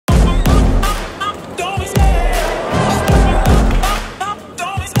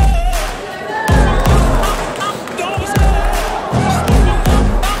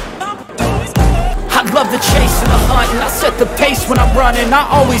running. I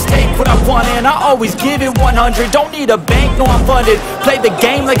always take what I want and I always give it 100. Don't need a bank, no I'm funded. Play the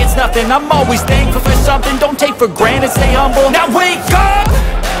game like it's nothing. I'm always thankful for something. Don't take for granted, stay humble. Now wake up,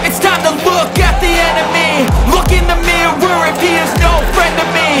 it's time to look at the enemy. Look in the mirror if he is no friend to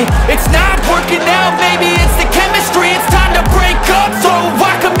me. It's not working out, maybe it's the chemistry. It's time to break up so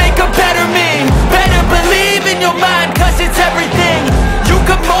I can make a better me. Better believe in your mind, cause it's everything. You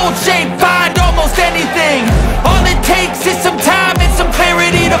can mold, shape, find almost anything. All it takes is some time and some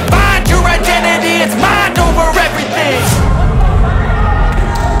clarity to find your identity. It's mind over everything.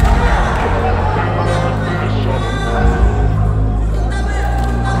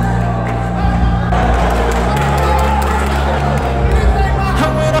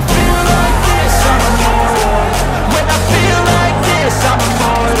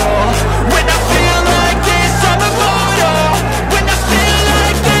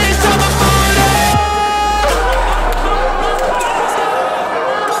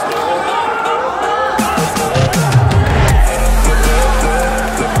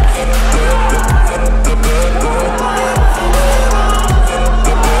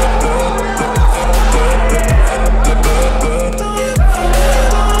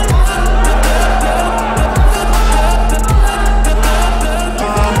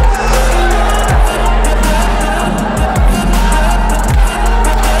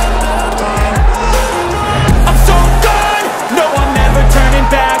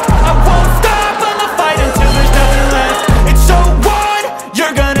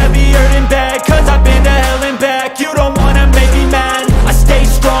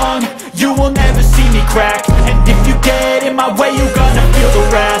 Crack. And if you get in my way, you gonna feel the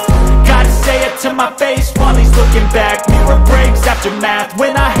wrath. Gotta say it to my face while he's looking back. Mirror breaks after math.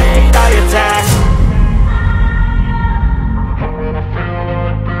 When I hate, I attack.